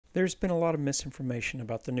There's been a lot of misinformation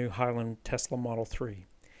about the new Highland Tesla Model 3.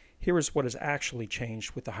 Here is what has actually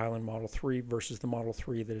changed with the Highland Model 3 versus the Model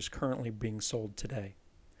 3 that is currently being sold today.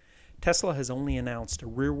 Tesla has only announced a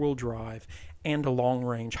rear-wheel drive and a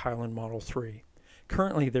long-range Highland Model 3.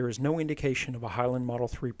 Currently, there is no indication of a Highland Model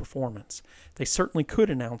 3 performance. They certainly could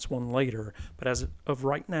announce one later, but as of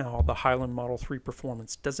right now, the Highland Model 3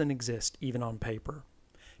 performance doesn't exist even on paper.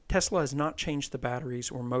 Tesla has not changed the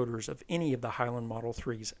batteries or motors of any of the Highland Model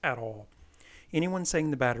 3s at all. Anyone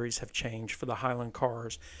saying the batteries have changed for the Highland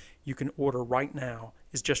cars you can order right now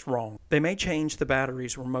is just wrong. They may change the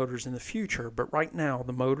batteries or motors in the future, but right now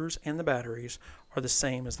the motors and the batteries are the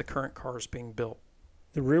same as the current cars being built.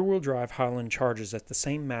 The rear-wheel drive Highland charges at the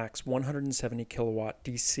same max 170 kilowatt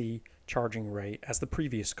DC charging rate as the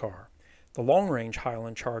previous car. The long-range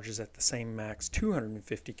Highland charges at the same max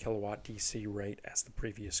 250 kilowatt DC rate as the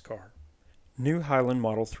previous car. New Highland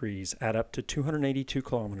Model 3s add up to 282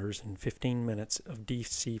 kilometers in 15 minutes of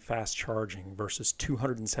DC fast charging versus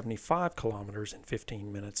 275 kilometers in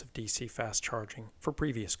 15 minutes of DC fast charging for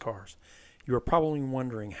previous cars. You are probably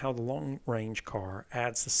wondering how the long-range car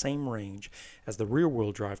adds the same range as the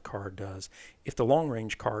rear-wheel drive car does if the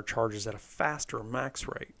long-range car charges at a faster max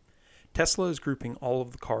rate. Tesla is grouping all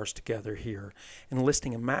of the cars together here and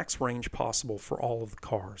listing a max range possible for all of the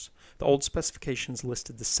cars. The old specifications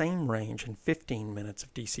listed the same range in 15 minutes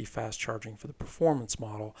of DC fast charging for the performance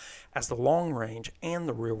model as the long range and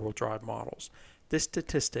the rear-wheel drive models. This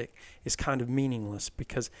statistic is kind of meaningless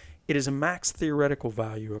because it is a max theoretical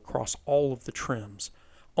value across all of the trims.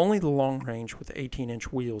 Only the long range with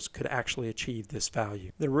 18-inch wheels could actually achieve this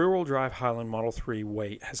value. The rear-wheel drive Highland Model 3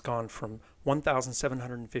 weight has gone from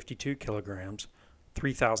 1,752 kilograms,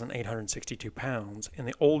 3,862 pounds in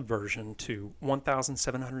the old version to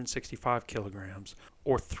 1,765 kilograms,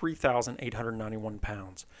 or 3,891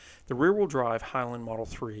 pounds. The rear-wheel drive Highland Model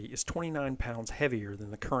 3 is 29 pounds heavier than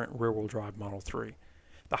the current rear-wheel drive Model 3.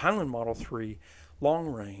 The Highland Model 3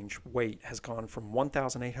 long-range weight has gone from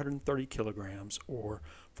 1,830 kilograms, or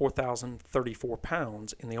 4,034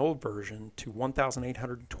 pounds in the old version, to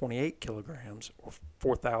 1,828 kilograms, or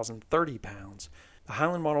 4,030 pounds. The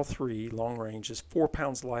Highland Model 3 long range is 4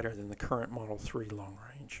 pounds lighter than the current Model 3 long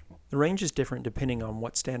range. The range is different depending on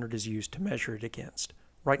what standard is used to measure it against.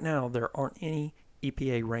 Right now, there aren't any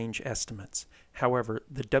EPA range estimates. However,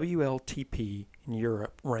 the Wltp in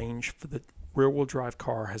Europe range for the rear-wheel drive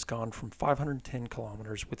car has gone from 510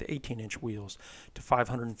 kilometers with 18-inch wheels to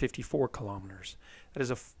 554 kilometers. That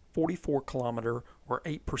is a 44 kilometer or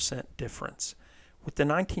 8% difference. With the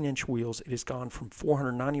 19-inch wheels, it has gone from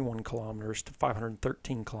 491 kilometers to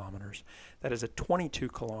 513 kilometers. That is a 22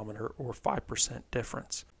 kilometer or 5%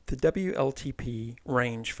 difference. The Wltp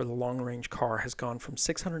range for the long-range car has gone from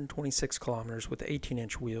 626 kilometers with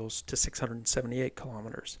 18-inch wheels to 678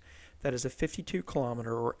 kilometers. That is a 52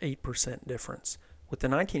 kilometer or 8% difference. With the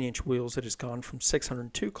 19-inch wheels, it has gone from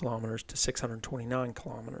 602 kilometers to 629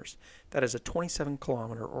 kilometers. That is a 27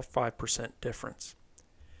 kilometer or 5% difference.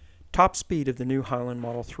 Top speed of the new Highland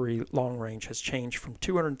Model 3 long range has changed from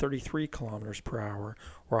 233 kilometers per hour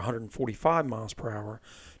or 145 miles per hour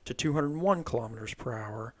to 201 kilometers per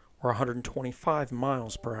hour or 125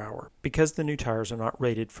 miles per hour because the new tires are not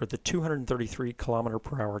rated for the 233 kilometer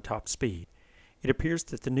per hour top speed. It appears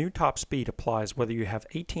that the new top speed applies whether you have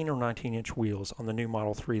 18 or 19-inch wheels on the new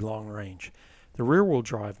Model 3 long range. The rear-wheel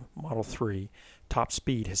drive Model 3 top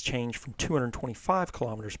speed has changed from 225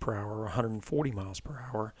 kilometers per hour or 140 miles per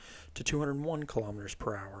hour to 201 kilometers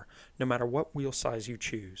per hour, no matter what wheel size you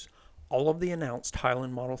choose. All of the announced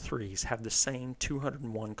Highland Model 3s have the same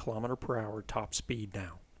 201 kilometer per hour top speed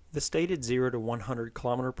now. The stated 0 to 100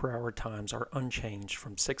 km per hour times are unchanged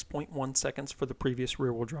from 6.1 seconds for the previous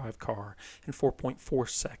rear-wheel drive car and 4.4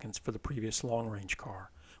 seconds for the previous long-range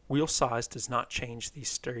car. Wheel size does not change these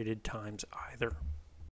stated times either.